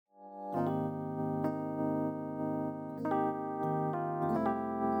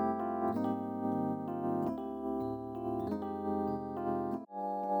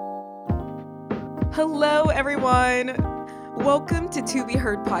Hello, everyone. Welcome to Be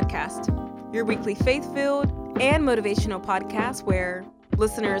Heard podcast, your weekly faith-filled and motivational podcast where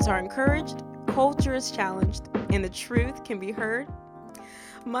listeners are encouraged, culture is challenged, and the truth can be heard.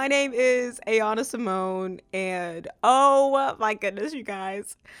 My name is Ayana Simone, and oh my goodness, you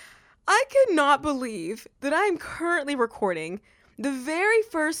guys. I cannot believe that I am currently recording the very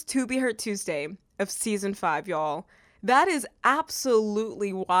first To Be Heard Tuesday of season 5, y'all. That is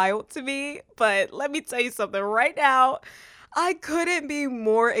absolutely wild to me, but let me tell you something right now. I couldn't be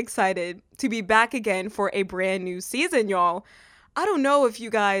more excited to be back again for a brand new season, y'all. I don't know if you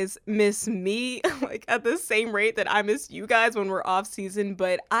guys miss me like at the same rate that I miss you guys when we're off season,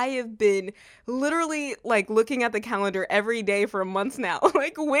 but I have been literally like looking at the calendar every day for months now.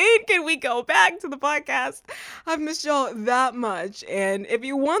 Like, when can we go back to the podcast? I've missed y'all that much. And if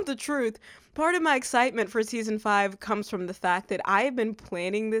you want the truth, part of my excitement for season 5 comes from the fact that I have been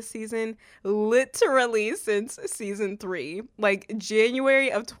planning this season literally since season 3, like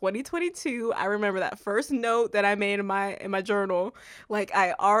January of 2022. I remember that first note that I made in my journal. Like,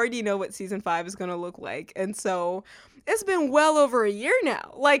 I already know what season 5 is going to look like. And so it's been well over a year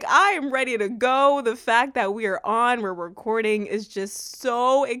now. Like, I am ready to go. The fact that we're recording is just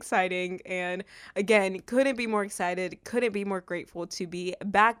so exciting. And again, couldn't be more excited, couldn't be more grateful to be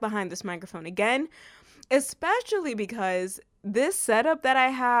back behind this microphone again, especially because this setup that I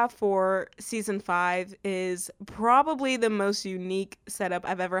have for season 5 is probably the most unique setup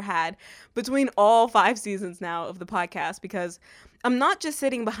I've ever had between all 5 seasons now of the podcast, because I'm not just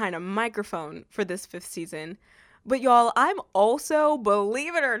sitting behind a microphone for this 5th season, but y'all, I'm also,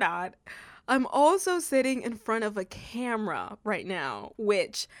 believe it or not, I'm also sitting in front of a camera right now,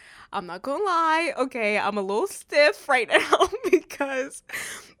 which I'm not gonna lie, okay, I'm a little stiff right now because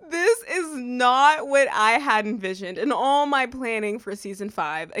this is not what I had envisioned in all my planning for season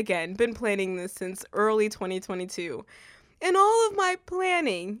 5. Again, been planning this since early 2022. In all of my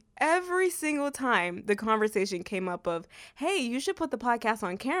planning, every single time the conversation came up of, hey, you should put the podcast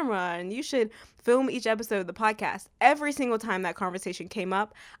on camera and you should film each episode of the podcast. Every single time that conversation came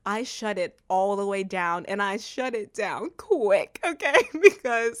up, I shut it all the way down, and I shut it down quick, okay?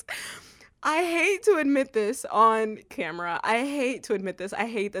 Because I hate to admit this on camera. I hate to admit this. I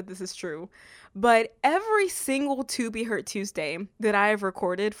hate that this is true. But every single To Be Heard Tuesday that I have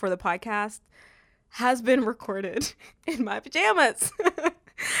recorded for the podcast has been recorded in my pajamas.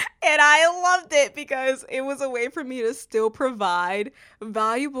 And I loved it because it was a way for me to still provide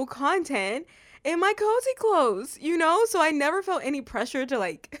valuable content in my cozy clothes, you know? So I never felt any pressure to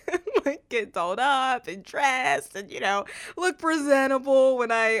like get dolled up and dressed and, look presentable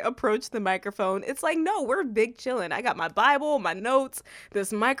when I approach the microphone. It's like, no, we're big chillin'. I got my Bible, my notes,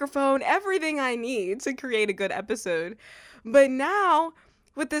 this microphone, everything I need to create a good episode. But now,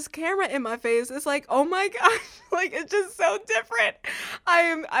 with this camera in my face, it's like, oh my gosh, like, it's just so different.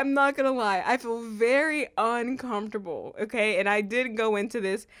 I'm not gonna lie, I feel very uncomfortable, okay? And I did go into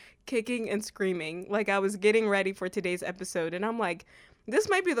this kicking and screaming like I was getting ready for today's episode, and I'm like, this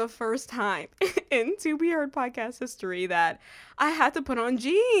might be the first time in To Be Heard podcast history that I had to put on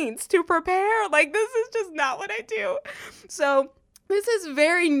jeans to prepare. Like, this is just not what I do. So this is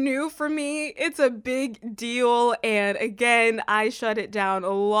very new for me. It's a big deal. And again, I shut it down a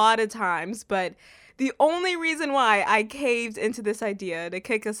lot of times. But the only reason why I caved into this idea to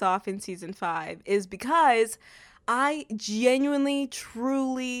kick us off in season 5 is because I genuinely,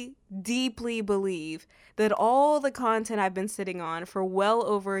 truly, deeply believe that all the content I've been sitting on for well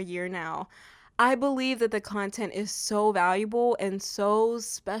over a year now, I believe that the content is so valuable and so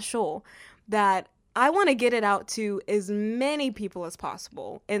special that I want to get it out to as many people as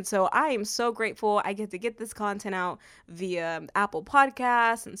possible. And so I am so grateful I get to get this content out via Apple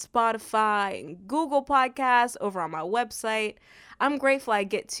Podcasts and Spotify and Google Podcasts over on my website. I'm grateful I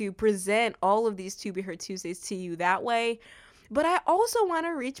get to present all of these To Be Heard Tuesdays to you that way. But I also want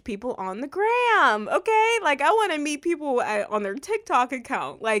to reach people on the gram, okay? Like, I want to meet people on their TikTok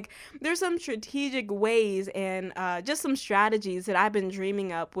account. Like, there's some strategic ways and just some strategies that I've been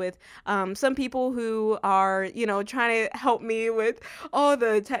dreaming up with some people who are, trying to help me with all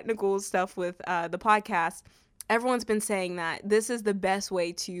the technical stuff with the podcast. Everyone's been saying that this is the best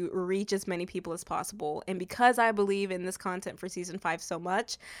way to reach as many people as possible. And because I believe in this content for season 5 so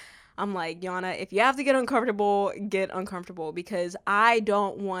much, I'm like, Yana, if you have to get uncomfortable, because I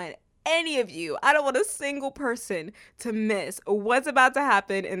don't want any of you. I don't want a single person to miss what's about to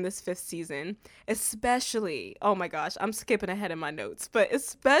happen in this 5th season, especially, oh my gosh, I'm skipping ahead in my notes, but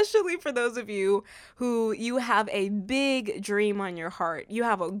especially for those of you who you have a big dream on your heart. You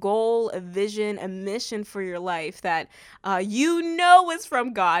have a goal, a vision, a mission for your life that you know is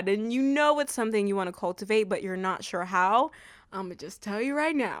from God, and you know it's something you want to cultivate, but you're not sure how. I'm going to just tell you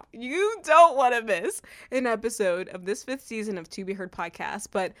right now, you don't want to miss an episode of this 5th season of To Be Heard podcast.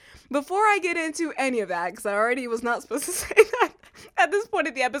 But before I get into any of that, because I already was not supposed to say that at this point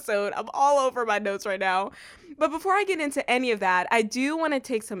in the episode, I'm all over my notes right now. But before I get into any of that, I do want to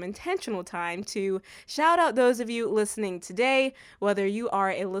take some intentional time to shout out those of you listening today, whether you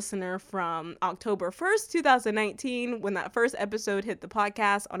are a listener from October 1st, 2019, when that first episode hit the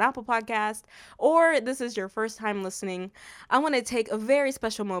podcast on Apple Podcast, or this is your first time listening. I want to take a very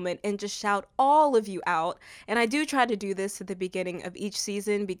special moment and just shout all of you out. And I do try to do this at the beginning of each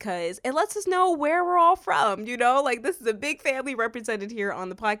season because it lets us know where we're all from, you know? Like, this is a big family represented here on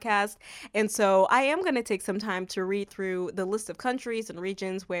the podcast. And so I am going to take some time to read through the list of countries and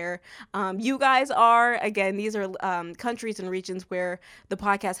regions where you guys are. Again, these are countries and regions where the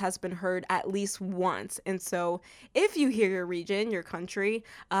podcast has been heard at least once. And so if you hear your region, your country,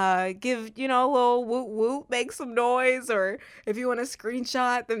 give, a little woot woot, make some noise, or if you want to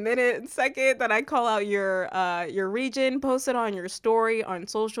screenshot the minute and second that I call out your region, post it on your story on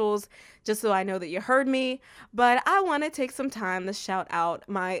socials, just so I know that you heard me. But I want to take some time to shout out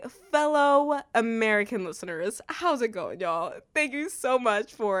my fellow American listeners. How's it going, y'all? Thank you so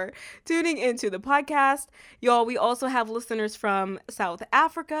much for tuning into the podcast. Y'all, we also have listeners from South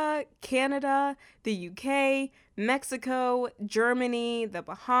Africa, Canada, the UK, Mexico, Germany, the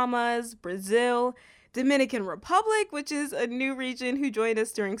Bahamas, Brazil, Dominican Republic, which is a new region who joined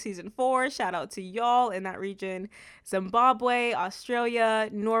us during season 4. Shout out to y'all in that region. Zimbabwe, Australia,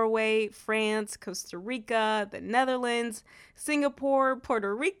 Norway, France, Costa Rica, the Netherlands, Singapore,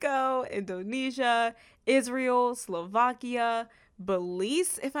 Puerto Rico, Indonesia, Israel, Slovakia,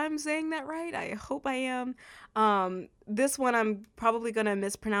 Belize, if I'm saying that right. I hope I am. This one I'm probably going to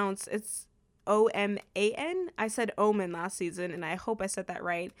mispronounce. It's Oman. I said Oman last season, and I hope I said that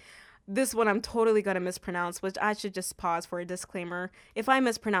right. This one I'm totally going to mispronounce, which I should just pause for a disclaimer. If I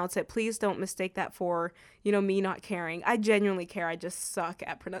mispronounce it, please don't mistake that for, me not caring. I genuinely care. I just suck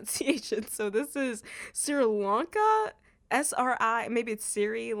at pronunciation. So this is Sri Lanka, SRI, maybe it's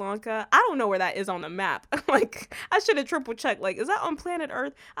Sri Lanka. I don't know where that is on the map. Like, I should have triple checked. Like, is that on planet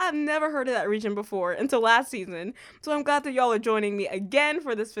Earth? I've never heard of that region before until last season. So I'm glad that y'all are joining me again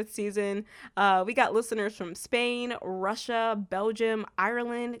for this 5th season. We got listeners from Spain, Russia, Belgium,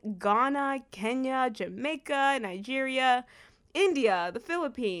 Ireland, Ghana, Kenya, Jamaica, Nigeria, India, the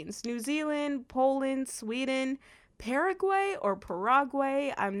Philippines, New Zealand, Poland, Sweden, Paraguay or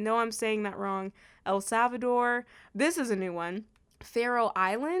Paraguay. I know I'm saying that wrong. El Salvador. This is a new one. Faroe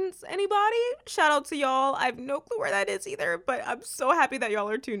Islands. Anybody? Shout out to y'all. I have no clue where that is either, but I'm so happy that y'all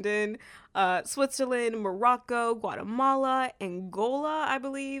are tuned in. Switzerland, Morocco, Guatemala, Angola, I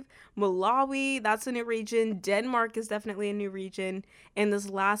believe. Malawi, that's a new region. Denmark is definitely a new region. And this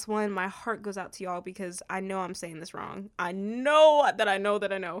last one, my heart goes out to y'all because I know I'm saying this wrong. I know that I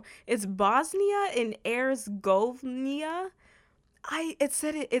know. It's Bosnia and Herzegovina.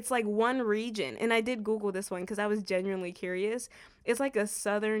 It's like one region, and I did Google this one because I was genuinely curious. It's like a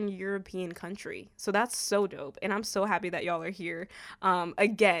southern European country, so that's so dope, and I'm so happy that y'all are here.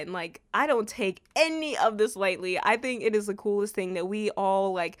 Again, like, I don't take any of this lightly. I think it is the coolest thing that we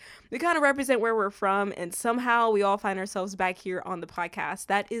all, we kind of represent where we're from, and somehow we all find ourselves back here on the podcast.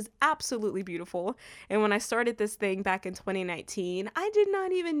 That is absolutely beautiful. And when I started this thing back in 2019, I did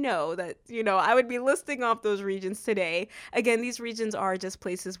not even know that, I would be listing off those regions today. Again, these regions are just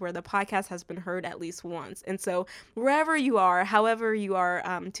places where the podcast has been heard at least once. And so wherever you are, however you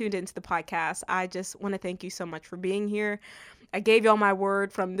are tuned into the podcast, I just want to thank you so much for being here. I gave y'all my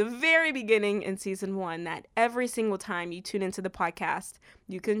word from the very beginning in season 1 that every single time you tune into the podcast,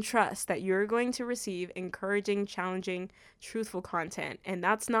 you can trust that you're going to receive encouraging, challenging, truthful content. And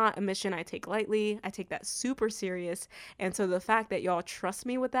that's not a mission I take lightly. I take that super serious. And so the fact that y'all trust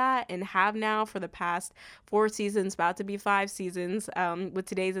me with that and have now for the past 4 seasons, about to be 5 seasons, with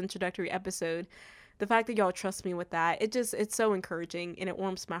today's introductory episode, the fact that y'all trust me with that, it's so encouraging and it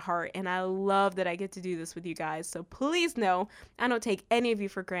warms my heart. And I love that I get to do this with you guys. So please know, I don't take any of you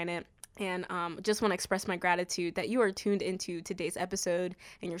for granted. And just want to express my gratitude that you are tuned into today's episode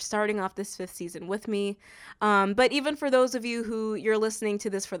and you're starting off this 5th season with me. But even for those of you who you're listening to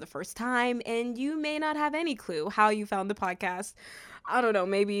this for the first time and you may not have any clue how you found the podcast, I don't know,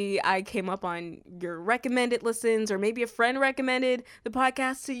 maybe I came up on your recommended listens, or maybe a friend recommended the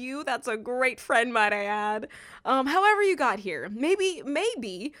podcast to you. That's a great friend, might I add. However you got here,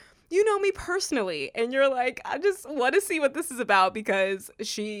 maybe you know me personally and you're like, I just want to see what this is about because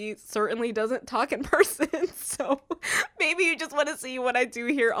she certainly doesn't talk in person. So maybe you just want to see what I do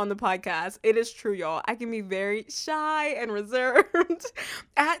here on the podcast. It is true, y'all. I can be very shy and reserved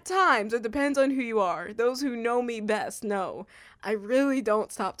at times. It depends on who you are. Those who know me best know I really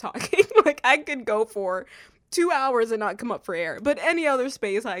don't stop talking. Like, I could go for 2 hours and not come up for air, but any other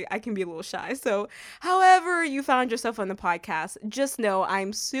space I can be a little shy. So however you found yourself on the podcast, just know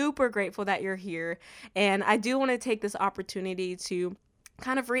I'm super grateful that you're here. And I do want to take this opportunity to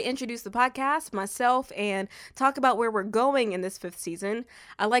kind of reintroduce the podcast, myself, and talk about where we're going in this 5th season.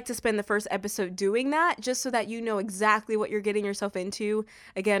 I like to spend the first episode doing that just so that you know exactly what you're getting yourself into.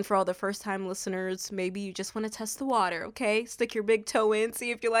 Again, for all the first time listeners, maybe you just want to test the water, okay? Stick your big toe in,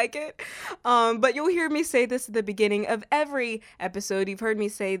 see if you like it. But you'll hear me say this at the beginning of every episode. You've heard me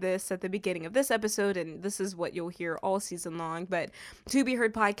say this at the beginning of this episode, and this is what you'll hear all season long. But To Be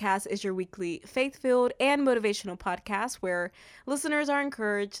Heard Podcast is your weekly faith-filled and motivational podcast where listeners are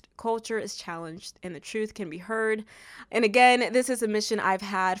encouraged, culture is challenged, and the truth can be heard. And again, this is a mission I've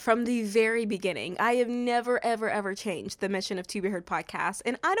had from the very beginning. I have never, ever changed the mission of To Be Heard Podcast,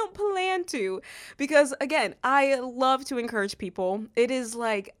 and I don't plan to because, again, I love to encourage people. It is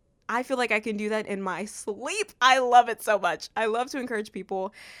like, I feel like I can do that in my sleep. I love it so much. I love to encourage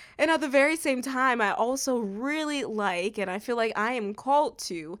people. And at the very same time, I also really like, and I feel like I am called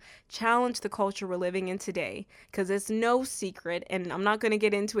to challenge the culture we're living in today, because it's no secret, and I'm not going to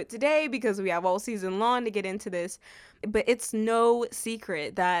get into it today because we have all season long to get into this, but it's no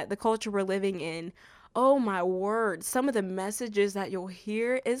secret that the culture we're living in, oh my word, some of the messages that you'll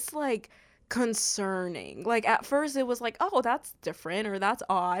hear is like concerning. Like, at first it was like, oh, that's different or that's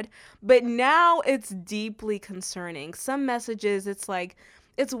odd, but now it's deeply concerning. Some messages, it's like,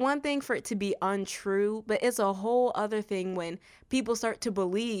 it's one thing for it to be untrue, but it's a whole other thing when people start to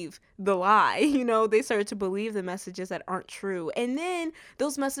believe the lie. They start to believe the messages that aren't true, and then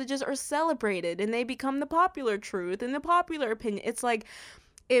those messages are celebrated and they become the popular truth and the popular opinion. It's like,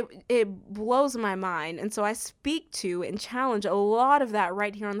 it blows my mind. And so I speak to and challenge a lot of that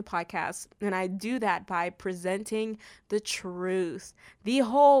right here on the podcast. And I do that by presenting the truth, the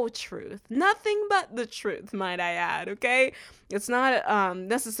whole truth, nothing but the truth, might I add, okay? It's not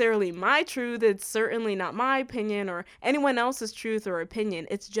necessarily my truth. It's certainly not my opinion or anyone else's truth or opinion.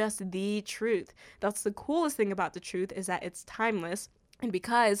 It's just the truth. That's the coolest thing about the truth, is that it's timeless. And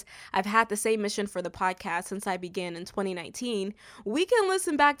because I've had the same mission for the podcast since I began in 2019, we can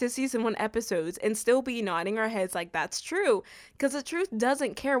listen back to season 1 episodes and still be nodding our heads like that's true, because the truth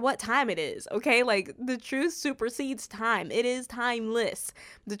doesn't care what time it is, okay? Like, the truth supersedes time. It is timeless.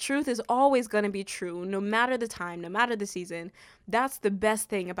 The truth is always going to be true, no matter the time, no matter the season. That's the best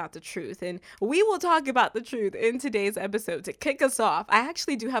thing about the truth. And we will talk about the truth in today's episode. To kick us off, I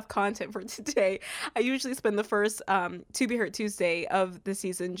actually do have content for today. I usually spend the first To Be Heard Tuesday of the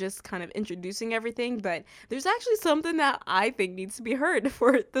season just kind of introducing everything, but there's actually something that I think needs to be heard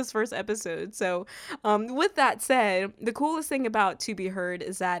for this first episode. So with that said, the coolest thing about To Be Heard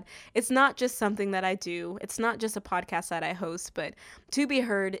is that it's not just something that I do. It's not just a podcast that I host, but To Be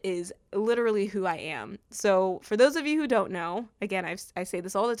Heard is literally who I am. So for those of you who don't know, again, I say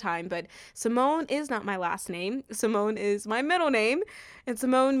this all the time, but Simone is not my last name. Simone is my middle name, and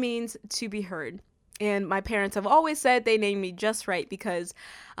Simone means to be heard. And my parents have always said they named me just right because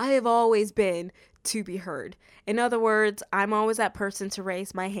I have always been to be heard. In other words, I'm always that person to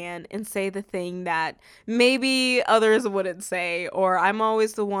raise my hand and say the thing that maybe others wouldn't say, or I'm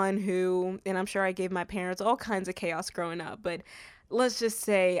always the one who, and I'm sure I gave my parents all kinds of chaos growing up, but let's just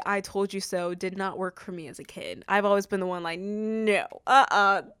say I told you so did not work for me as a kid. I've always been the one like, no,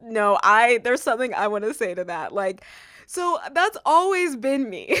 there's something I want to say to that. Like, so that's always been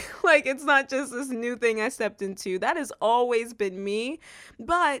me. Like, it's not just this new thing I stepped into. That has always been me.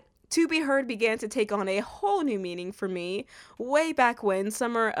 But To Be Heard began to take on a whole new meaning for me way back when,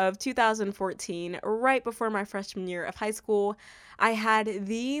 summer of 2014, right before my freshman year of high school. I had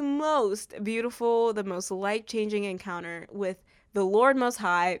the most beautiful, the most life-changing encounter with the Lord Most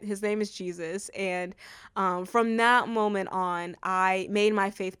High. His name is Jesus. And from that moment on, I made my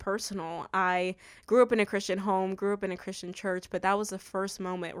faith personal. I grew up in a Christian home, grew up in a Christian church, but that was the first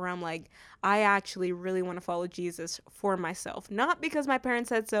moment where I'm like, I actually really want to follow Jesus for myself. Not because my parents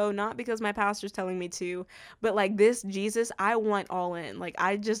said so, not because my pastor's telling me to, but like this Jesus, I want all in. Like,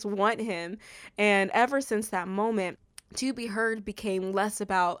 I just want him. And ever since that moment, to be heard became less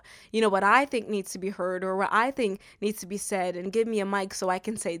about, what I think needs to be heard or what I think needs to be said and give me a mic so I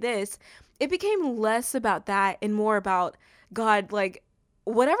can say this. It became less about that and more about God, like,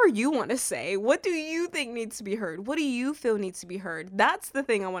 whatever you want to say, what do you think needs to be heard? What do you feel needs to be heard? That's the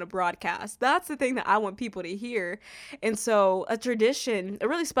thing I want to broadcast. That's the thing that I want people to hear. And so a tradition, a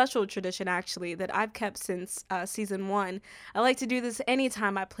really special tradition actually, that I've kept since season 1. I like to do this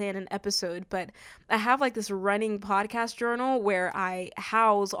anytime I plan an episode, but I have like this running podcast journal where I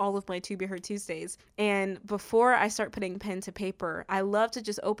house all of my To Be Heard Tuesdays. And before I start putting pen to paper, I love to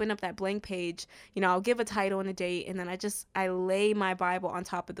just open up that blank page. I'll give a title and a date, and then I lay my Bible on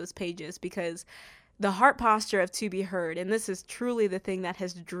top of those pages, because the heart posture of To Be Heard, and this is truly the thing that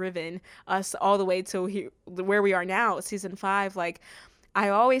has driven us all the way to where we are now, season 5. Like, I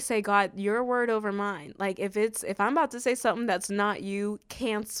always say, God, your word over mine. Like, if I'm about to say something that's not you,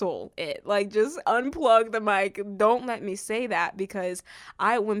 cancel it. Like, just unplug the mic. Don't let me say that, because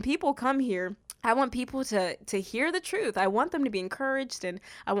when people come here, I want people to hear the truth. I want them to be encouraged, and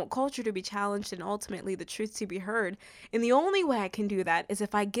I want culture to be challenged, and ultimately the truth to be heard. And the only way I can do that is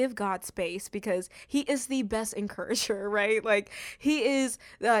if I give God space, because he is the best encourager, right? Like, he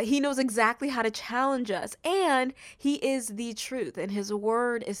knows exactly how to challenge us, and he is the truth, and his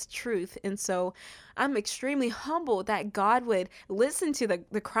word is truth. And so I'm extremely humbled that God would listen to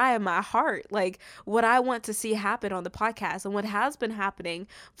the cry of my heart, like what I want to see happen on the podcast and what has been happening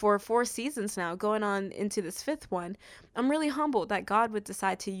for 4 seasons now, going on into this 5th one. I'm really humbled that God would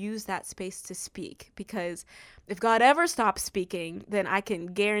decide to use that space to speak, because if God ever stopped speaking, then I can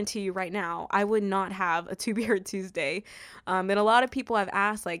guarantee you right now, I would not have a To Be Heard Tuesday. And a lot of people have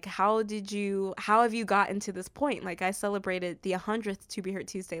asked, like, how have you gotten to this point? Like, I celebrated the 100th To Be Heard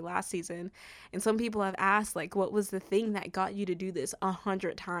Tuesday last season. And some people have asked, like, what was the thing that got you to do this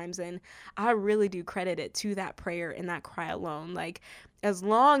 100 times? And I really do credit it to that prayer and that cry alone. Like, as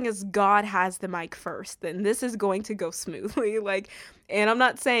long as God has the mic first, then this is going to go smoothly. And I'm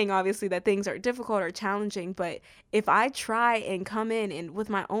not saying obviously that things are difficult or challenging, but if I try and come in and with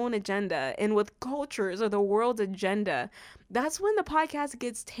my own agenda and with cultures or the world's agenda, that's when the podcast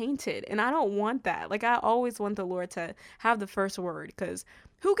gets tainted. And I don't want that. Like, I always want the Lord to have the first word, because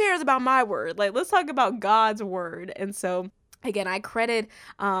who cares about my word? Like, let's talk about God's word. And so again, I credit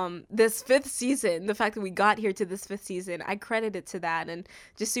this 5th season, the fact that we got here to this 5th season, I credit it to that, and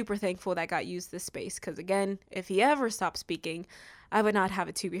just super thankful that God used this space, because again, if he ever stopped speaking, I would not have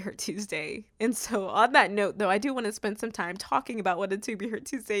a To Be Heard Tuesday. And so on that note, though, I do want to spend some time talking about what a To Be Heard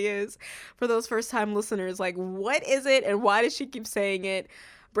Tuesday is for those first-time listeners. Like, what is it and why does she keep saying it?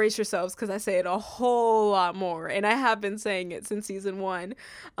 Brace yourselves, because I say it a whole lot more, and I have been saying it since season 1.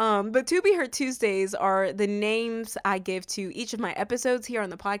 But To Be Heard Tuesdays are the names I give to each of my episodes here on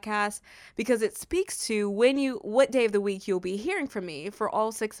the podcast, because it speaks to what day of the week you'll be hearing from me for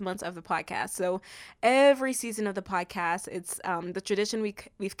all 6 months of the podcast. So every season of the podcast, it's the tradition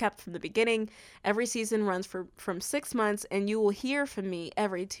we've kept from the beginning. Every season runs from 6 months, and you will hear from me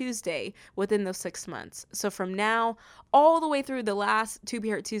every Tuesday within those 6 months. So from now all the way through the last To Be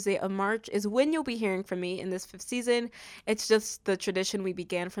Heard Tuesday of March is when you'll be hearing from me in this 5th season. It's just the tradition we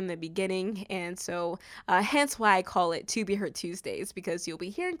began from the beginning, and so hence why I call it To Be Heard Tuesdays, because you'll be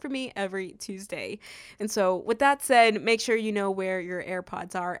hearing from me every Tuesday. And so with that said, make sure you know where your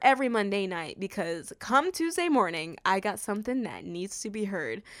AirPods are every Monday night, because come Tuesday morning, I got something that needs to be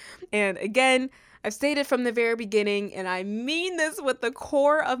heard. And again, I've stated from the very beginning, and I mean this with the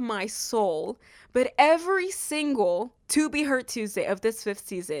core of my soul, but every single To Be Heard Tuesday of this 5th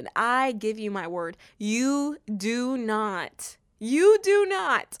season, I give you my word, you do not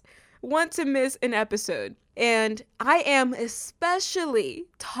want to miss an episode. And I am especially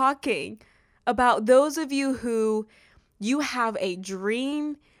talking about those of you who you have a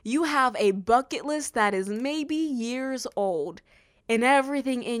dream, you have a bucket list that is maybe years old, and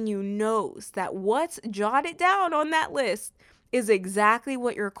everything in you knows that what's jotted down on that list is exactly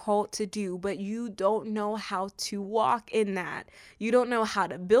what you're called to do, but you don't know how to walk in that. You don't know how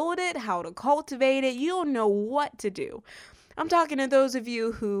to build it, how to cultivate it. You don't know what to do. I'm talking to those of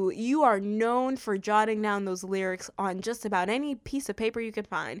you who you are known for jotting down those lyrics on just about any piece of paper you can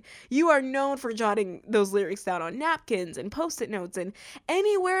find. You are known for jotting those lyrics down on napkins and post-it notes and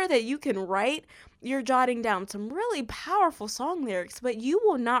anywhere that you can write. You're jotting down some really powerful song lyrics, but you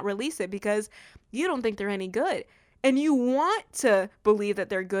will not release it because you don't think they're any good. And you want to believe that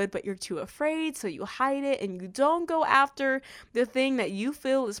they're good, but you're too afraid, so you hide it and you don't go after the thing that you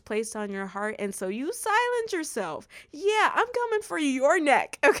feel is placed on your heart, and so you silence yourself. Yeah, I'm coming for your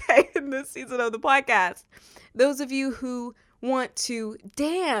neck, okay, in this season of the podcast. Those of you who want to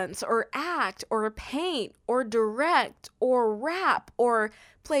dance or act or paint or direct or rap or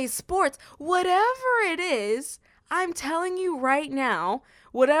play sports, whatever it is, I'm telling you right now,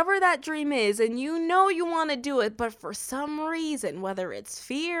 whatever that dream is, and you know you want to do it, but for some reason, whether it's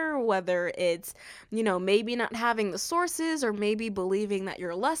fear, whether it's, maybe not having the sources, or maybe believing that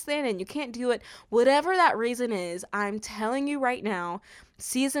you're less than and you can't do it, whatever that reason is, I'm telling you right now,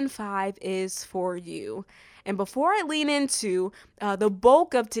 season 5 is for you. And before I lean into the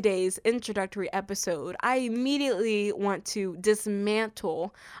bulk of today's introductory episode, I immediately want to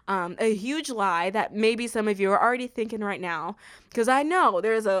dismantle a huge lie that maybe some of you are already thinking right now, because I know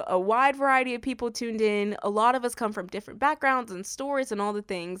there's a wide variety of people tuned in. A lot of us come from different backgrounds and stories and all the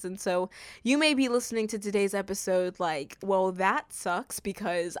things. And so you may be listening to today's episode like, well, that sucks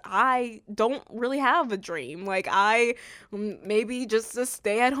because I don't really have a dream. Like I maybe just a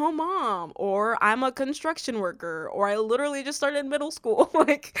stay-at-home mom, or I'm a construction worker, or I literally just started middle school.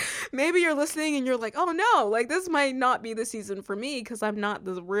 Like maybe you're listening and you're like, oh no, like this might not be the season for me because I'm not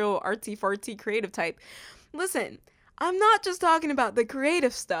the real artsy-fartsy creative type. Listen, I'm not just talking about the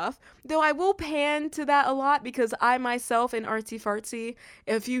creative stuff, though I will pan to that a lot because I myself am artsy-fartsy.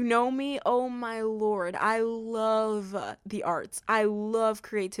 If you know me, oh my lord, I love the arts. I love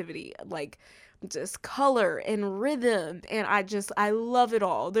creativity, like just color and rhythm, and I love it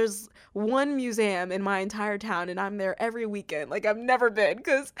all. There's one museum in my entire town and I'm there every weekend. Like I've never been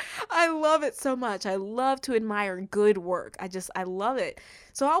because I love it so much. I love to admire good work. I love it.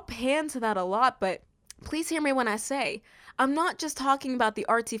 So I'll pan to that a lot, but please hear me when I say, I'm not just talking about the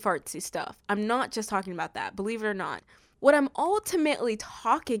artsy-fartsy stuff. I'm not just talking about that, believe it or not. What I'm ultimately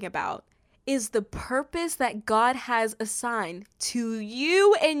talking about is the purpose that God has assigned to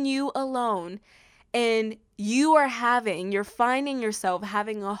you and you alone. And you're finding yourself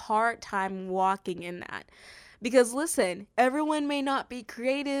having a hard time walking in that. Because listen, everyone may not be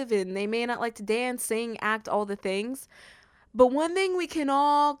creative and they may not like to dance, sing, act, all the things. But one thing we can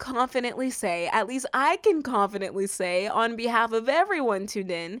all confidently say, at least I can confidently say on behalf of everyone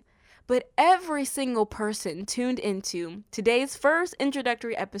tuned in, but every single person tuned into today's first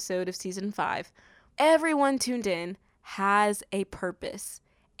introductory episode of season 5, everyone tuned in has a purpose,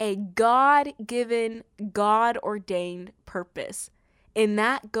 a God-given, God-ordained purpose, and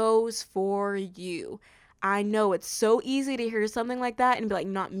that goes for you. I know it's so easy to hear something like that and be like,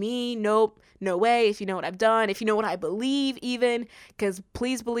 not me, nope, no way, if you know what I've done, if you know what I believe even, because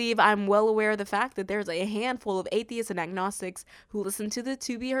please believe I'm well aware of the fact that there's a handful of atheists and agnostics who listen to the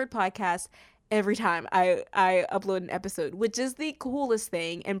To Be Heard podcast every time I upload an episode, which is the coolest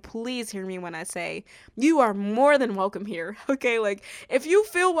thing. And please hear me when I say you are more than welcome here. Okay, like if you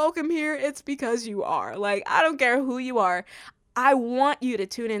feel welcome here, it's because you are. Like I don't care who you are. I want you to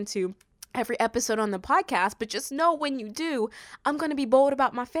tune into every episode on the podcast, but just know when you do, I'm going to be bold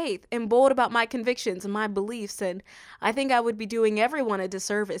about my faith and bold about my convictions and my beliefs. And I think I would be doing everyone a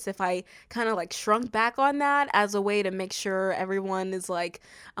disservice if I kind of like shrunk back on that as a way to make sure everyone is like,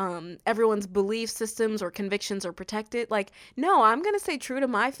 everyone's belief systems or convictions are protected. Like, no, I'm going to stay true to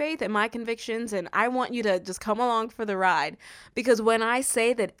my faith and my convictions. And I want you to just come along for the ride, because when I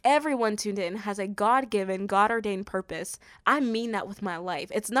say that everyone tuned in has a God-given, God-ordained purpose, I mean that with my life.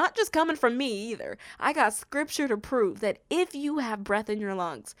 It's not just coming from me either. I got scripture to prove that if you have breath in your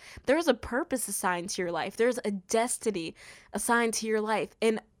lungs, there's a purpose assigned to your life. There's a destiny assigned to your life.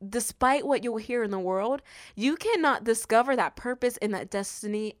 And despite what you'll hear in the world, you cannot discover that purpose and that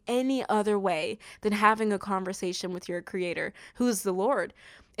destiny any other way than having a conversation with your Creator, who is the Lord.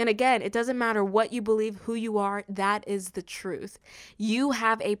 And again, it doesn't matter what you believe, who you are, that is the truth. You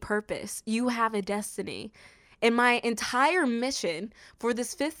have a purpose. You have a destiny. And my entire mission for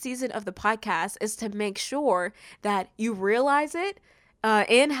this 5th season of the podcast is to make sure that you realize it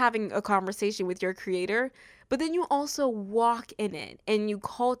and having a conversation with your Creator, but then you also walk in it and you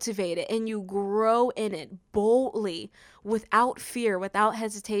cultivate it and you grow in it boldly, without fear, without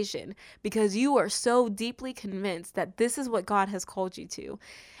hesitation, because you are so deeply convinced that this is what God has called you to.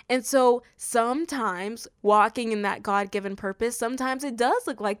 And so sometimes walking in that God-given purpose, sometimes it does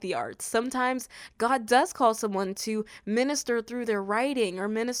look like the arts. Sometimes God does call someone to minister through their writing or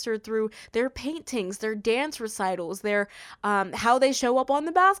minister through their paintings, their dance recitals, their how they show up on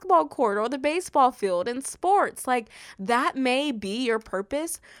the basketball court or the baseball field in sports. Like, that may be your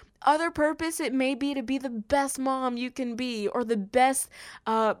purpose. Other purpose, it may be to be the best mom you can be, or the best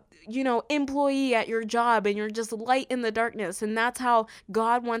employee at your job, and you're just light in the darkness, and that's how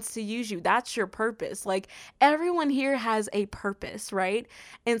God wants to use you. That's your purpose. Like, everyone here has a purpose, right?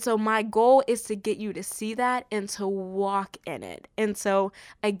 And so my goal is to get you to see that and to walk in it. And so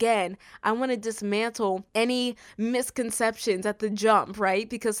again, I want to dismantle any misconceptions at the jump, right?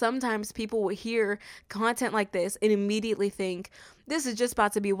 Because sometimes people will hear content like this and immediately think this is just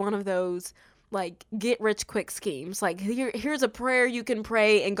about to be one of those like get rich quick schemes. Like, here's a prayer you can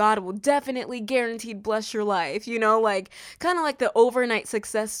pray and God will definitely guaranteed bless your life, like kind of like the overnight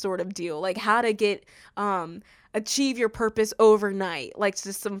success sort of deal, like how to get achieve your purpose overnight, like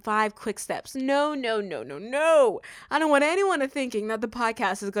just some 5 quick steps. No. I don't want anyone to thinking that the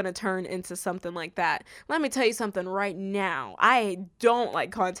podcast is going to turn into something like that. Let me tell you something right now. I don't like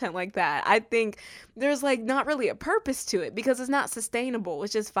content like that. I think there's like not really a purpose to it because it's not sustainable.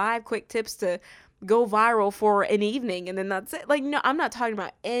 It's just 5 quick tips to go viral for an evening and then that's it. Like, no, I'm not talking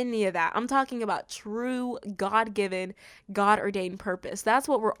about any of that. I'm talking about true God-given, God-ordained purpose. That's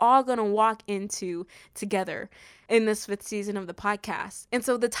what we're all going to walk into together in this 5th season of the podcast. And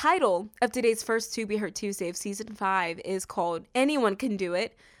so the title of today's first To Be Heard Tuesday of season 5 is called Anyone Can Do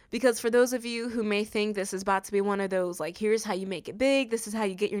It. Because for those of you who may think this is about to be one of those, like, here's how you make it big, this is how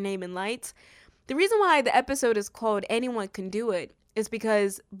you get your name in lights. The reason why the episode is called Anyone Can Do It is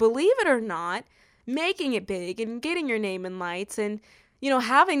because, believe it or not, making it big and getting your name in lights and,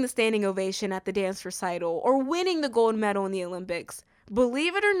 having the standing ovation at the dance recital or winning the gold medal in the Olympics.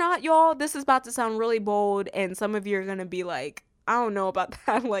 Believe it or not, y'all, this is about to sound really bold and some of you are going to be like, I don't know about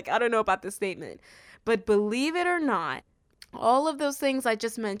that. Like, I don't know about this statement. But believe it or not, all of those things I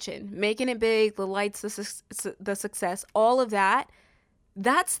just mentioned, making it big, the lights, the success, all of that,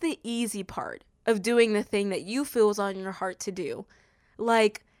 that's the easy part of doing the thing that you feel is on your heart to do.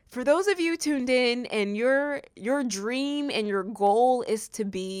 Like, for those of you tuned in and your dream and your goal is to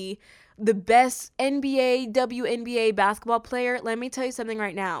be the best NBA, WNBA basketball player, let me tell you something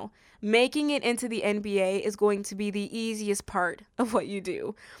right now. Making it into the NBA is going to be the easiest part of what you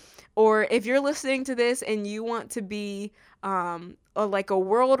do. Or if you're listening to this and you want to be like a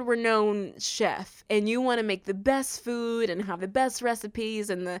world-renowned chef and you want to make the best food and have the best recipes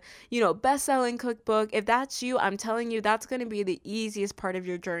and the, best-selling cookbook, if that's you, I'm telling you, that's going to be the easiest part of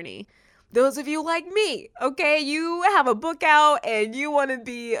your journey. Those of you like me, okay, you have a book out and you want to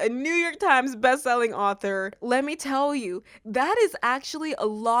be a New York Times best-selling author, let me tell you, that is actually a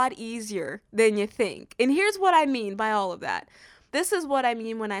lot easier than you think. And here's what I mean by all of that. This is what I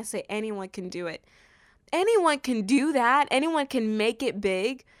mean when I say anyone can do it. Anyone can do that. Anyone can make it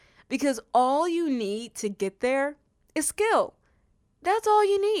big because all you need to get there is skill. That's all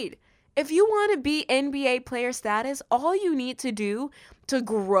you need. If you want to be NBA player status, all you need to do to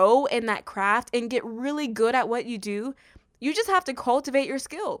grow in that craft and get really good at what you do, you just have to cultivate your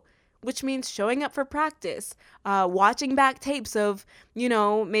skill, which means showing up for practice, watching back tapes of,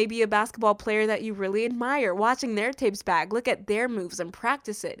 maybe a basketball player that you really admire, watching their tapes back, look at their moves and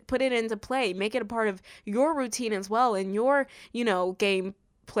practice it, put it into play, make it a part of your routine as well and your, game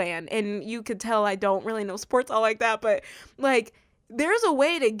plan. And you could tell I don't really know sports all like that, but like there's a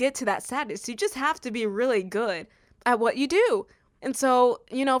way to get to that status. You just have to be really good at what you do. And so,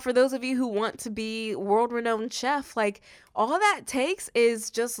 for those of you who want to be world-renowned chef, like all that takes is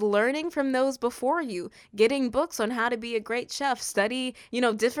just learning from those before you, getting books on how to be a great chef, study,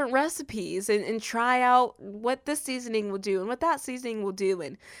 different recipes and try out what this seasoning will do and what that seasoning will do.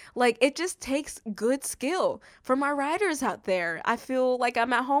 And like, it just takes good skill. For my writers out there, I feel like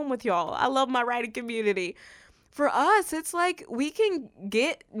I'm at home with y'all. I love my writing community. For us, it's like we can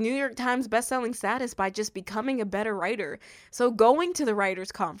get New York Times bestselling status by just becoming a better writer. So going to the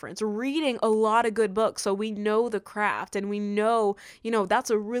writers conference, reading a lot of good books so we know the craft and we know, that's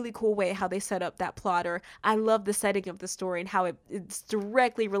a really cool way how they set up that plot. Or I love the setting of the story and how it's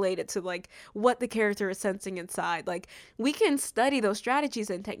directly related to like what the character is sensing inside. Like we can study those strategies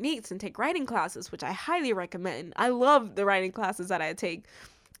and techniques and take writing classes, which I highly recommend. I love the writing classes that I take.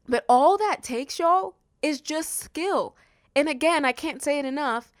 But all that takes, y'all, is just skill. And again, I can't say it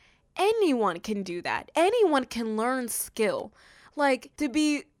enough. anyone can do that. Anyone can learn skill. Like, to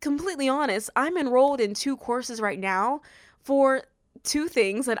be completely honest, I'm enrolled in 2 courses right now for 2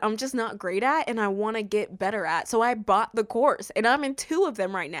 things that I'm just not great at and I want to get better at. So I bought the course and I'm in 2 of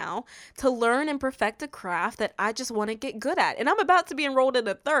them right now to learn and perfect a craft that I just want to get good at. And I'm about to be enrolled in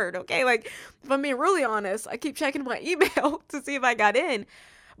a 3rd, okay? Like, if I'm being really honest, I keep checking my email to see if I got in.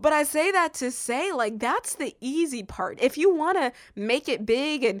 But I say that to say, like, that's the easy part. If you want to make it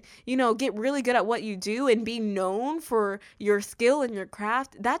big and, get really good at what you do and be known for your skill and your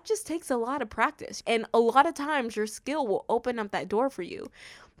craft, that just takes a lot of practice. And a lot of times your skill will open up that door for you.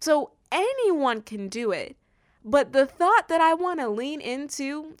 So anyone can do it. But the thought that I want to lean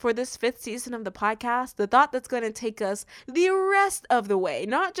into for this 5th season of the podcast, the thought that's going to take us the rest of the way,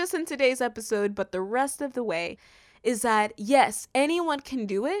 not just in today's episode, but the rest of the way, is that yes, anyone can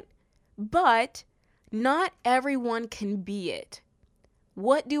do it, but not everyone can be it.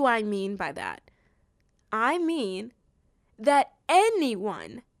 What do I mean by that? I mean that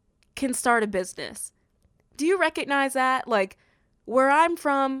anyone can start a business. Do you recognize that? Like, where I'm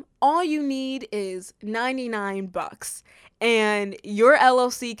from, all you need is $99 and your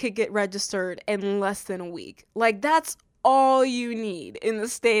LLC could get registered in less than a week. Like, that's all you need in the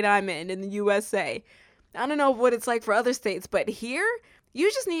state I'm in the USA. I don't know what it's like for other states, but here,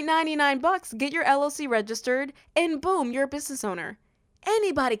 you just need $99, get your LLC registered, and boom, you're a business owner.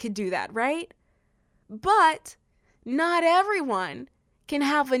 Anybody could do that, right? But not everyone can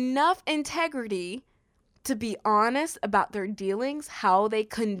have enough integrity to be honest about their dealings, how they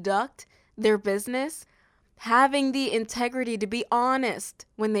conduct their business, having the integrity to be honest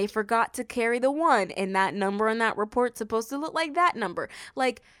when they forgot to carry the 1 and that number on that report's supposed to look like that number.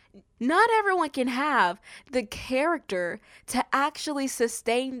 Like, not everyone can have the character to actually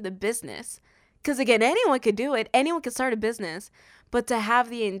sustain the business. Because again, anyone could do it. Anyone could start a business. But to have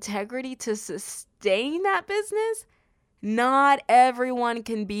the integrity to sustain that business, not everyone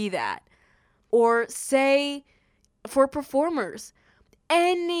can be that. Or say, for performers,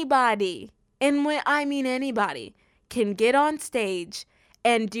 anybody, and when I mean anybody, can get on stage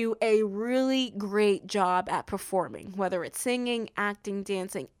and do a really great job at performing, whether it's singing, acting,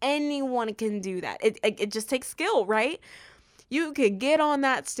 dancing. Anyone can do that. It just takes skill, right? You could get on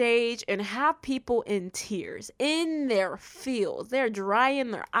that stage and have people in tears, in their feels. They're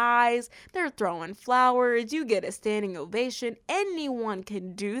drying their eyes. They're throwing flowers. You get a standing ovation. Anyone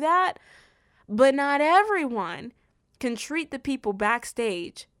can do that, but not everyone can treat the people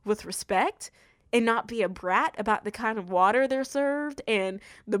backstage with respect and not be a brat about the kind of water they're served and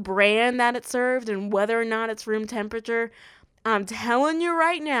the brand that it's served and whether or not it's room temperature. I'm telling you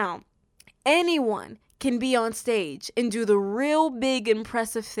right now, anyone can be on stage and do the real big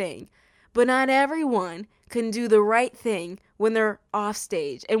impressive thing, but not everyone can do the right thing when they're off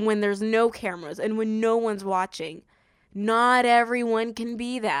stage and when there's no cameras and when no one's watching. Not everyone can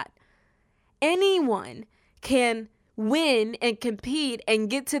be that. Anyone can win and compete and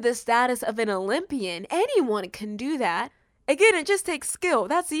get to the status of an Olympian. Anyone can do that. Again, it just takes skill.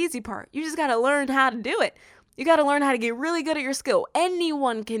 That's the easy part. You just got to learn how to do it. You got to learn how to get really good at your skill.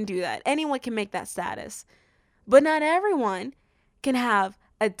 Anyone can do that. Anyone can make that status. But not everyone can have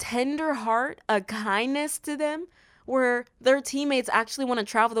a tender heart, a kindness to them, where their teammates actually want to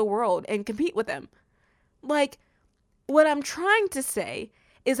travel the world and compete with them. Like, what I'm trying to say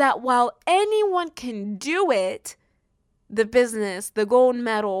is that while anyone can do it, the business, the gold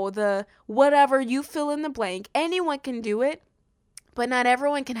medal, the whatever you fill in the blank, anyone can do it, but not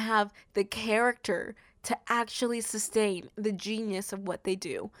everyone can have the character to actually sustain the genius of what they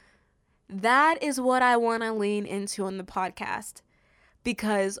do. That is what I want to lean into on the podcast.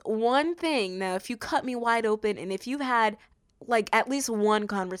 Because one thing, now if you cut me wide open and if you've had like at least one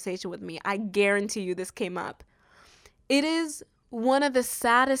conversation with me, I guarantee you this came up. It is one of the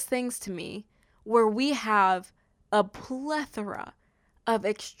saddest things to me where we have a plethora of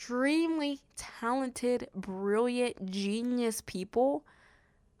extremely talented, brilliant, genius people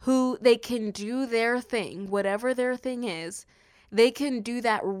who they can do their thing, whatever their thing is. They can do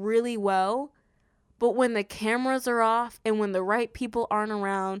that really well, but when the cameras are off and when the right people aren't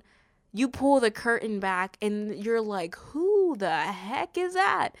around, you pull the curtain back and you're like, who the heck is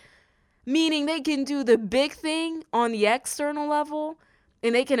that? Meaning they can do the big thing on the external level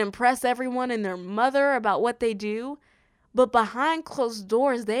and they can impress everyone and their mother about what they do, but behind closed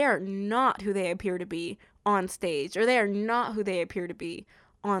doors, they are not who they appear to be on stage, or they are not who they appear to be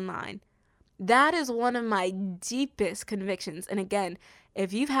online. That is one of my deepest convictions. And again,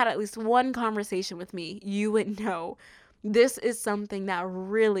 if you've had at least one conversation with me, you would know this is something that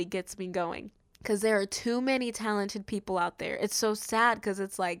really gets me going. because there are too many talented people out there. It's so sad because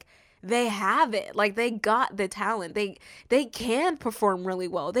it's like they have it. Like they got the talent. They can perform really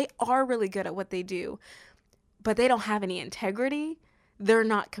well. They are really good at what they do, but they don't have any integrity. They're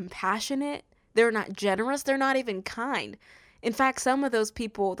not compassionate. They're not generous. They're not even kind. In fact, some of those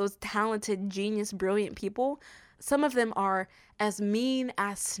people, those talented, genius, brilliant people, some of them are as mean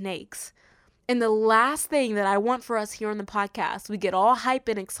as snakes. And the last thing that I want for us here on the podcast, we get all hyped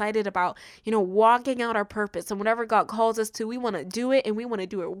and excited about, walking out our purpose and whatever God calls us to, we want to do it and we want to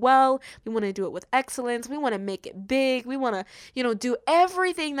do it well. We want to do it with excellence. We want to make it big. We want to, do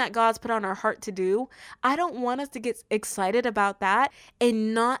everything that God's put on our heart to do. I don't want us to get excited about that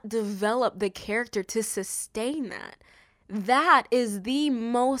and not develop the character to sustain that. That is the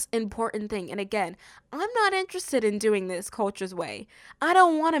most important thing. And again, I'm not interested in doing this culture's way. I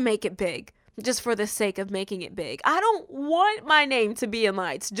don't want to make it big just for the sake of making it big. I don't want my name to be in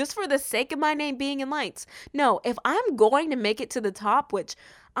lights just for the sake of my name being in lights. No, if I'm going to make it to the top, which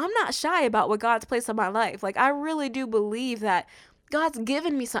I'm not shy about what God's placed in my life. Like I really do believe that God's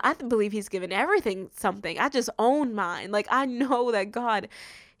given me I believe he's given everything something. I just own mine. Like I know that God,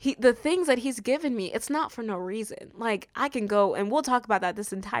 the things that he's given me, it's not for no reason. Like I can go, and we'll talk about that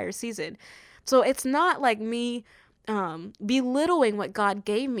this entire season. So it's not like me belittling what God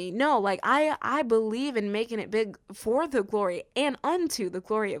gave me. No, like I believe in making it big for the glory and unto the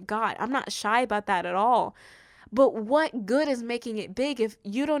glory of God. I'm not shy about that at all. But what good is making it big if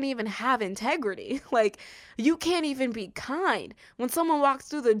you don't even have integrity? Like you can't even be kind. When someone walks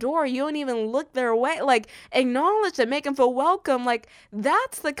through the door, you don't even look their way. Like acknowledge them, make them feel welcome. Like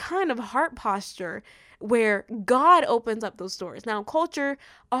that's the kind of heart posture where God opens up those doors. Now, culture,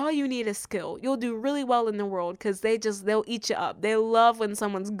 all you need is skill. You'll do really well in the world because they'll eat you up. They love when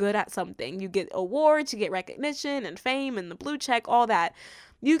someone's good at something. You get awards, you get recognition and fame and the blue check, all that.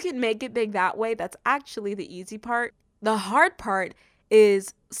 You can make it big that way. That's actually the easy part. The hard part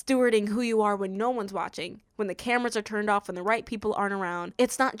is stewarding who you are when no one's watching, when the cameras are turned off and the right people aren't around.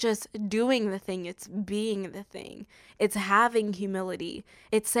 It's not just doing the thing, it's being the thing. It's having humility.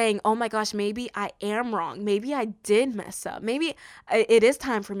 It's saying, oh my gosh, maybe I am wrong. Maybe I did mess up. Maybe it is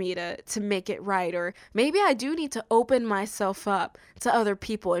time for me to make it right. Or maybe I do need to open myself up to other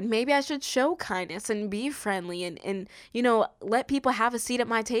people. And maybe I should show kindness and be friendly and let people have a seat at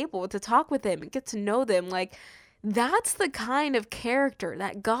my table to talk with them and get to know them. Like, that's the kind of character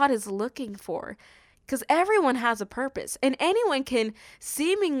that God is looking for, because everyone has a purpose and anyone can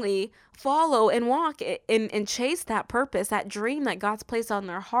seemingly follow and walk and chase that purpose, that dream that God's placed on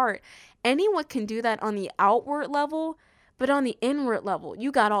their heart. Anyone can do that on the outward level, but on the inward level,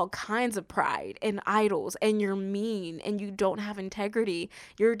 you got all kinds of pride and idols and you're mean and you don't have integrity.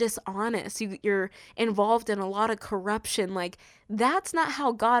 You're dishonest. You're involved in a lot of corruption. Like that's not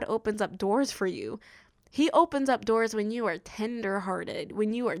how God opens up doors for you. He opens up doors when you are tender-hearted,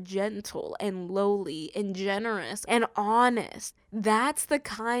 when you are gentle and lowly and generous and honest. That's the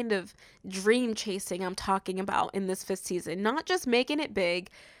kind of dream chasing I'm talking about in this 5th season. Not just making it big,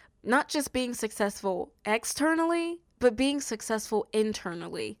 not just being successful externally, but being successful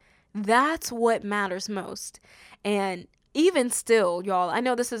internally. That's what matters most. And even still, y'all, I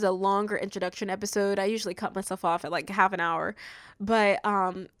know this is a longer introduction episode. I usually cut myself off at like half an hour. But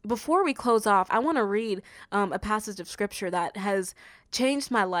before we close off, I want to read a passage of scripture that has changed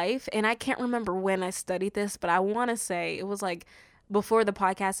my life. And I can't remember when I studied this, but I want to say it was like before the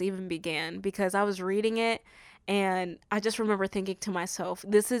podcast even began, because I was reading it and I just remember thinking to myself,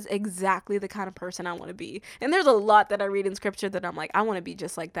 this is exactly the kind of person I want to be. And there's a lot that I read in scripture that I'm like, I want to be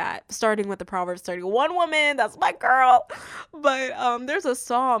just like that. Starting with the Proverbs 31 woman, that's my girl. But there's a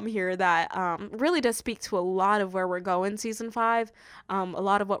psalm here that really does speak to a lot of where we're going season 5, a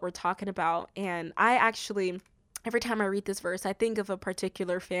lot of what we're talking about. And I actually, every time I read this verse, I think of a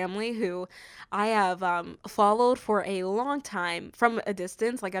particular family who I have followed for a long time from a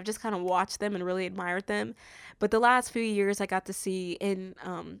distance. Like I've just kind of watched them and really admired them. But the last few years I got to see and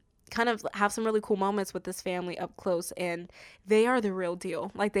kind of have some really cool moments with this family up close, and they are the real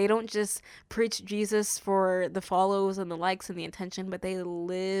deal. Like they don't just preach Jesus for the follows and the likes and the attention, but they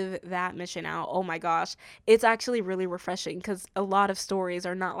live that mission out. Oh my gosh. It's actually really refreshing because a lot of stories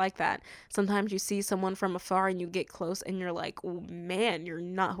are not like that. Sometimes you see someone from afar and you get close and you're like, oh, man, you're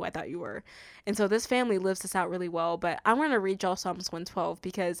not who I thought you were. And so this family lives this out really well. But I want to read y'all Psalms 112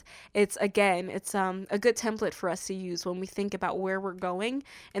 because it's a good template for us to use when we think about where we're going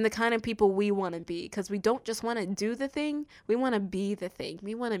and the kind of people we want to be, because we don't just want to do the thing, we want to be the thing.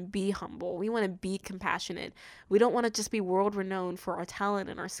 We want to be humble, we want to be compassionate. We don't want to just be world renowned for our talent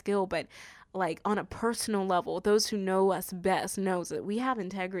and our skill, but like on a personal level, those who know us best knows that we have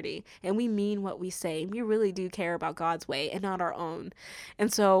integrity and we mean what we say. We really do care about God's way and not our own.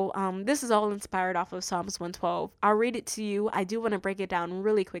 And so this is all inspired off of Psalms 112. I'll read it to you. I do want to break it down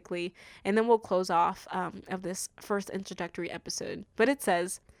really quickly, and then we'll close off of this first introductory episode. But it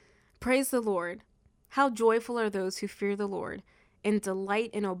says, "Praise the Lord. How joyful are those who fear the Lord and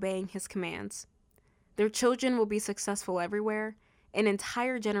delight in obeying his commands. Their children will be successful everywhere. An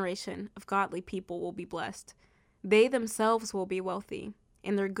entire generation of godly people will be blessed. They themselves will be wealthy,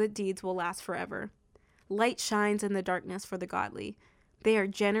 and their good deeds will last forever. Light shines in the darkness for the godly. They are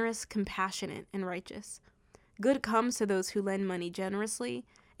generous, compassionate, and righteous. Good comes to those who lend money generously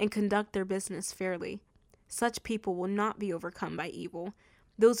and conduct their business fairly. Such people will not be overcome by evil.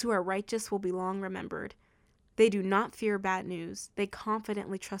 Those who are righteous will be long remembered. They do not fear bad news. They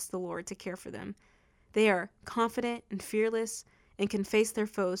confidently trust the Lord to care for them. They are confident and fearless and can face their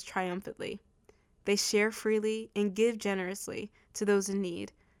foes triumphantly. They share freely and give generously to those in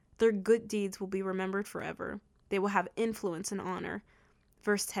need. Their good deeds will be remembered forever. They will have influence and honor."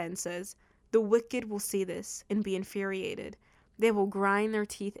 Verse 10 says, "The wicked will see this and be infuriated. They will grind their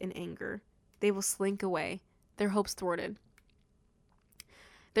teeth in anger. They will slink away, their hopes thwarted."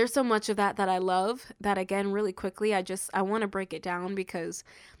 There's so much of that I love that, again, really quickly, I want to break it down because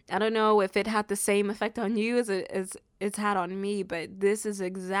I don't know if it had the same effect on you as it's had on me, but this is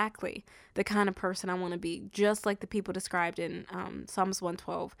exactly the kind of person I want to be, just like the people described in Psalms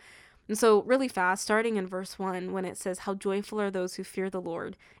 112. And so really fast, starting in verse 1, when it says, "How joyful are those who fear the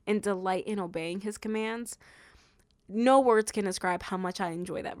Lord and delight in obeying his commands." No words can describe how much I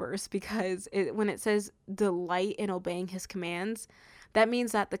enjoy that verse, because when it says delight in obeying his commands, that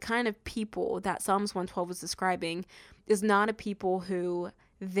means that the kind of people that Psalms 112 is describing is not a people who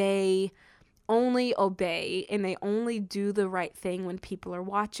they only obey and they only do the right thing when people are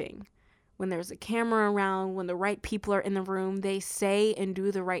watching. When there's a camera around, when the right people are in the room, they say and do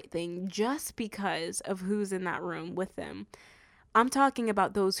the right thing just because of who's in that room with them. I'm talking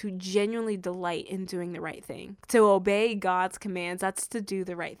about those who genuinely delight in doing the right thing. To obey God's commands, that's to do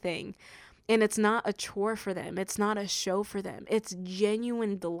the right thing. And it's not a chore for them. It's not a show for them. It's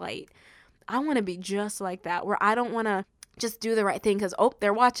genuine delight. I want to be just like that, where I don't want to just do the right thing because, oh,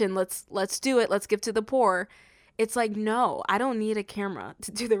 they're watching. Let's do it. Let's give to the poor. It's like, no, I don't need a camera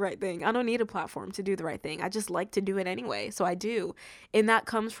to do the right thing. I don't need a platform to do the right thing. I just like to do it anyway. So I do. And that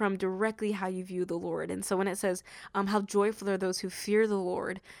comes from directly how you view the Lord. And so when it says, how joyful are those who fear the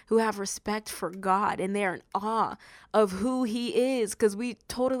Lord, who have respect for God, and they are in awe of who he is, because we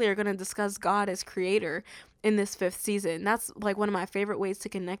totally are going to discuss God as creator in this 5th season. That's like one of my favorite ways to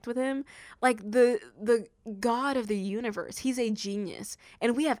connect with him. Like the God of the universe, he's a genius,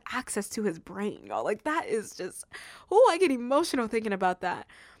 and we have access to his brain, y'all. Like that is just, I get emotional thinking about that.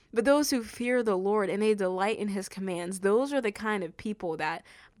 But those who fear the Lord and they delight in his commands, those are the kind of people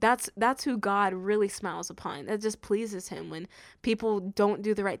that's who God really smiles upon. That just pleases him when people don't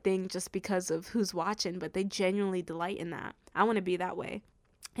do the right thing just because of who's watching, but they genuinely delight in that. I want to be that way.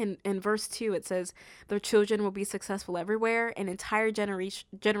 In verse 2, it says, "Their children will be successful everywhere. An entire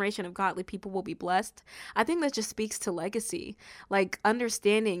generation of godly people will be blessed." I think that just speaks to legacy. Like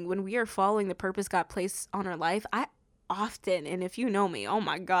understanding when we are following the purpose God placed on our life, I often, and if you know me, oh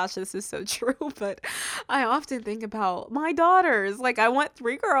my gosh, this is so true, but I often think about my daughters. Like I want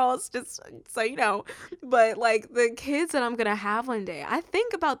 3 girls, just so you know, but like the kids that I'm going to have one day, I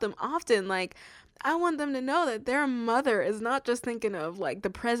think about them often. Like I want them to know that their mother is not just thinking of like the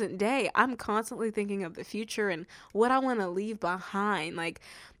present day. I'm constantly thinking of the future and what I want to leave behind. Like,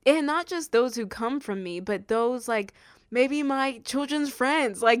 and not just those who come from me, but those like maybe my children's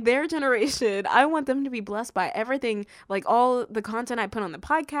friends, like their generation. I want them to be blessed by everything, like all the content I put on the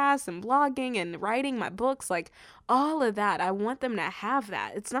podcast and blogging and writing my books, like all of that. I want them to have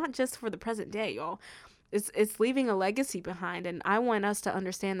that. It's not just for the present day, y'all. It's leaving a legacy behind, and I want us to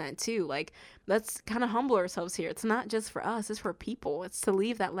understand that too. Like, let's kind of humble ourselves here. It's not just for us, it's for people. It's to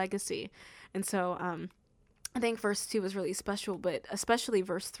leave that legacy. And so I think verse 2 is really special, but especially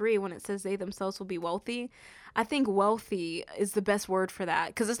verse 3 when it says they themselves will be wealthy. I think wealthy is the best word for that,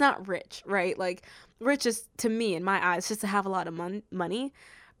 because it's not rich, right? Like rich is, to me, in my eyes, just to have a lot of money.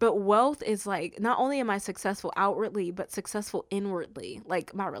 But wealth is like, not only am I successful outwardly, but successful inwardly.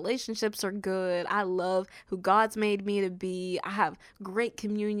 Like my relationships are good. I love who God's made me to be. I have great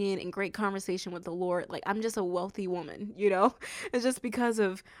communion and great conversation with the Lord. Like I'm just a wealthy woman, you know? It's just because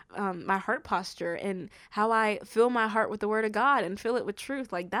of my heart posture and how I fill my heart with the word of God and fill it with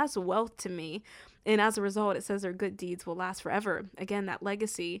truth. Like that's wealth to me. And as a result, it says their good deeds will last forever. Again, that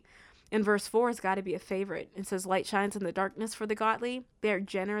legacy. In verse 4, it's got to be a favorite. It says, light shines in the darkness for the godly. They are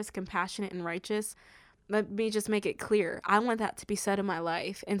generous, compassionate, and righteous. Let me just make it clear. I want that to be said in my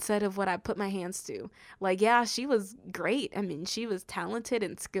life instead of what I put my hands to. Like, yeah, she was great. I mean, she was talented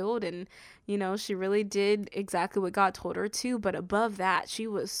and skilled, and, she really did exactly what God told her to. But above that, she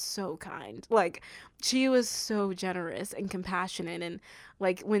was so kind. Like, she was so generous and compassionate. And,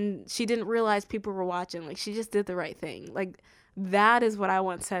 like, when she didn't realize people were watching, like, she just did the right thing. Like, that is what I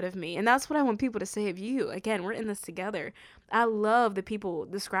want said of me. And that's what I want people to say of you. Again, we're in this together. I love the people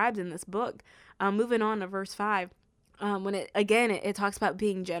described in this book. Moving on to verse 5, when it talks about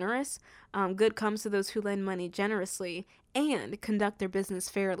being generous. Good comes to those who lend money generously and conduct their business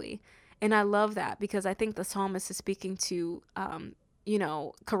fairly. And I love that because I think the psalmist is speaking to,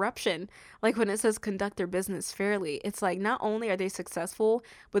 corruption. Like when it says conduct their business fairly, it's like not only are they successful,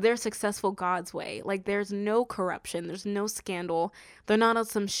 but they're successful God's way. Like there's no corruption, there's no scandal. They're not on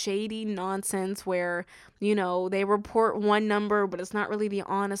some shady nonsense where, they report one number, but it's not really the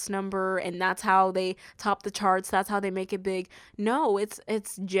honest number. And that's how they top the charts. That's how they make it big. No, it's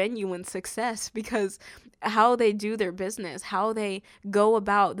genuine success because how they do their business, how they go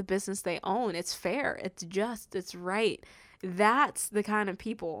about the business they own, it's fair, it's just, it's right. That's the kind of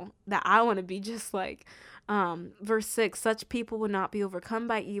people that I want to be just like. Verse 6, such people will not be overcome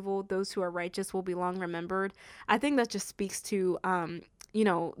by evil. Those who are righteous will be long remembered. I think that just speaks to,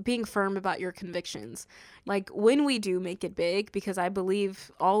 being firm about your convictions. Like when we do make it big, because I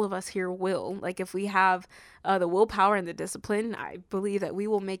believe all of us here will, like if we have the willpower and the discipline, I believe that we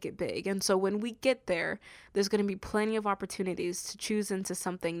will make it big. And so when we get there, there's going to be plenty of opportunities to choose into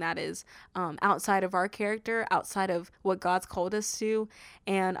something that is outside of our character, outside of what God's called us to.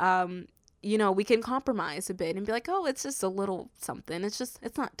 And, we can compromise a bit and be like, oh, it's just a little something. It's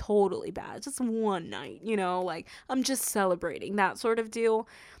not totally bad. It's just one night, like I'm just celebrating, that sort of deal.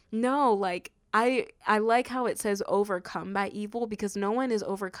 No, like I like how it says overcome by evil, because no one is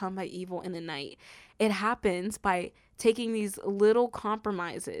overcome by evil in a night. It happens by taking these little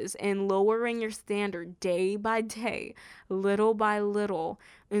compromises and lowering your standard day by day, little by little,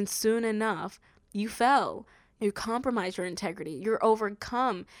 and soon enough, you fell. You compromise your integrity. You're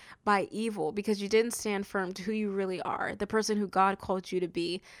overcome by evil because you didn't stand firm to who you really are, the person who God called you to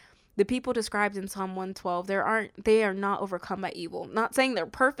be. The people described in Psalm 112, they are not overcome by evil. Not saying they're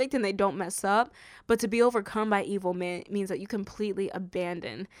perfect and they don't mess up, but to be overcome by evil means that you completely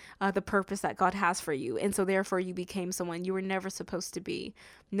abandon the purpose that God has for you. And so therefore you became someone you were never supposed to be.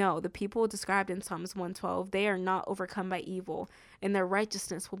 No, the people described in Psalms 112, they are not overcome by evil, and their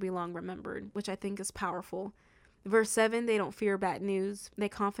righteousness will be long remembered, which I think is powerful. Verse 7, they don't fear bad news. They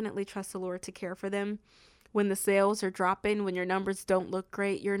confidently trust the Lord to care for them. When the sales are dropping, when your numbers don't look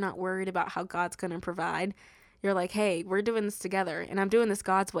great, you're not worried about how God's going to provide. You're like, hey, we're doing this together, and I'm doing this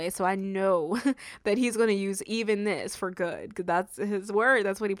God's way, so I know that he's going to use even this for good. That's his word.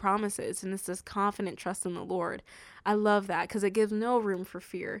 That's what he promises, and it's this confident trust in the Lord. I love that because it gives no room for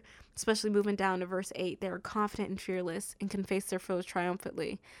fear, especially moving down to verse 8. They are confident and fearless and can face their foes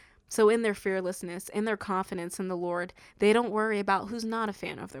triumphantly. So in their fearlessness, in their confidence in the Lord, they don't worry about who's not a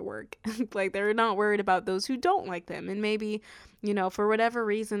fan of their work. Like they're not worried about those who don't like them. And maybe, for whatever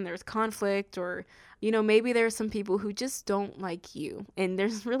reason, there's conflict, or, maybe there's some people who just don't like you. And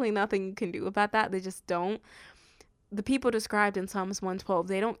there's really nothing you can do about that. They just don't. The people described in Psalms 112,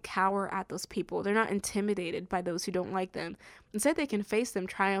 they don't cower at those people. They're not intimidated by those who don't like them. Instead, they can face them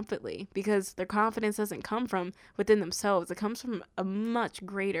triumphantly because their confidence doesn't come from within themselves. It comes from a much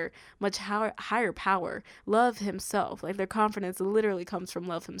greater, much higher power, love himself. Like their confidence literally comes from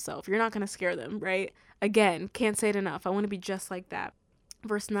love himself. You're not going to scare them, right? Again, can't say it enough. I want to be just like that.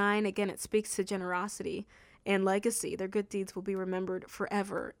 Verse 9, again, it speaks to generosity and legacy. Their good deeds will be remembered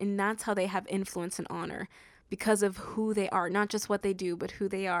forever. And that's how they have influence and honor, because of who they are, not just what they do, but who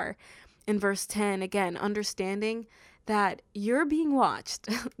they are. In verse 10, again, understanding that you're being watched.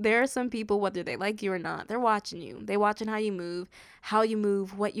 There are some people, whether they like you or not, they're watching you. They're watching how you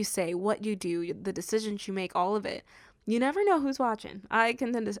move, what you say, what you do, the decisions you make, all of it. You never know who's watching. I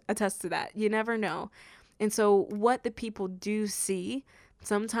can attest to that. You never know. And so what the people do see,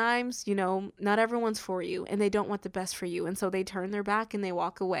 sometimes, not everyone's for you and they don't want the best for you. And so they turn their back and they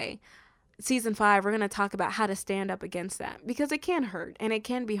walk away. Season 5, we're going to talk about how to stand up against that, because it can hurt and it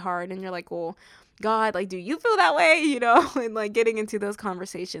can be hard. And you're like, well, God, like, do you feel that way? And like getting into those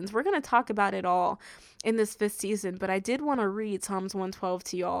conversations. We're going to talk about it all in this 5th season, but I did want to read Psalms 112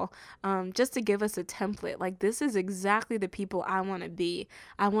 to y'all, just to give us a template. Like, this is exactly the people I want to be.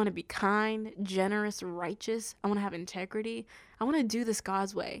 I want to be kind, generous, righteous. I want to have integrity. I want to do this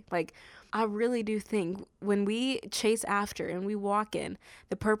God's way. Like, I really do think when we chase after and we walk in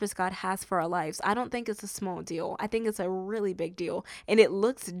the purpose God has for our lives, I don't think it's a small deal. I think it's a really big deal, and it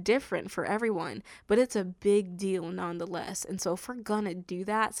looks different for everyone, but it's a big deal nonetheless. And so if we're gonna do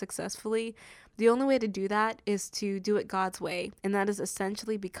that successfully, the only way to do that is to do it God's way, and that is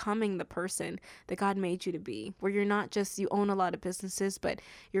essentially becoming the person that God made you to be, where you're not just, you own a lot of businesses, but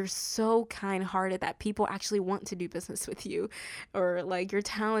you're so kind-hearted that people actually want to do business with you, or like you're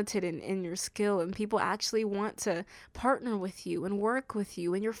talented in your skill and people actually want to partner with you and work with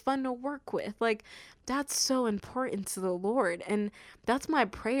you, and you're fun to work with. Like, that's so important to the Lord. And that's my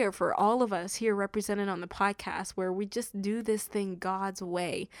prayer for all of us here represented on the podcast, where we just do this thing God's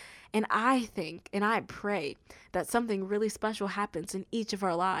way. And I think and I pray that something really special happens in each of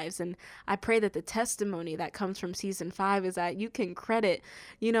our lives. And I pray that the testimony that comes from season 5 is that you can credit,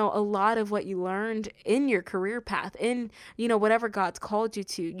 a lot of what you learned in your career path, in, whatever God's called you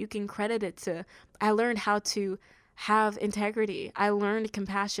to. You can credit it to, I learned how to have integrity. I learned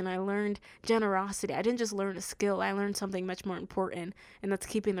compassion. I learned generosity. I didn't just learn a skill. I learned something much more important, and that's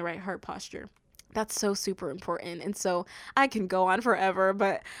keeping the right heart posture. That's so super important. And so I can go on forever,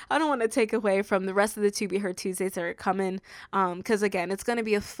 but I don't want to take away from the rest of the To Be Heard Tuesdays that are coming. Because again, it's going to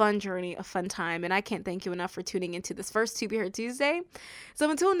be a fun journey, a fun time. And I can't thank you enough for tuning into this first To Be Heard Tuesday. So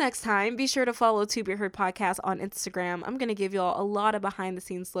until next time, be sure to follow To Be Heard Podcast on Instagram. I'm going to give y'all a lot of behind the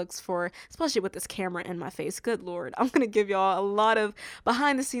scenes looks for, especially with this camera in my face. Good Lord. I'm going to give y'all a lot of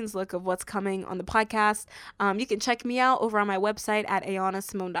behind the scenes look of what's coming on the podcast. You can check me out over on my website at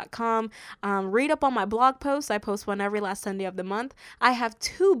ayanasimone.com. Read up on my blog posts. I post one every last Sunday of the month. I have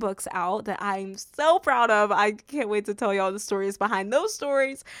 2 books out that I'm so proud of. I can't wait to tell y'all the stories behind those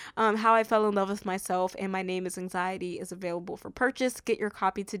stories. How I Fell in Love with Myself and My Name is Anxiety is available for purchase. Get your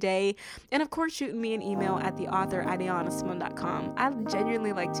copy today. And of course, shoot me an email at theauthor@ayanasimone.com. I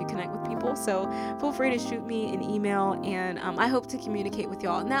genuinely like to connect with people, so feel free to shoot me an email, and I hope to communicate with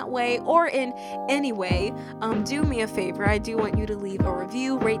y'all in that way or in any way. Do me a favor. I do want you to leave a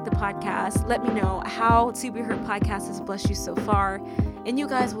review, rate the podcast. Let me know how To Be Heard Podcast has blessed you so far, and you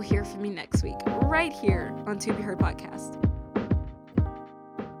guys will hear from me next week right here on To Be Heard Podcast.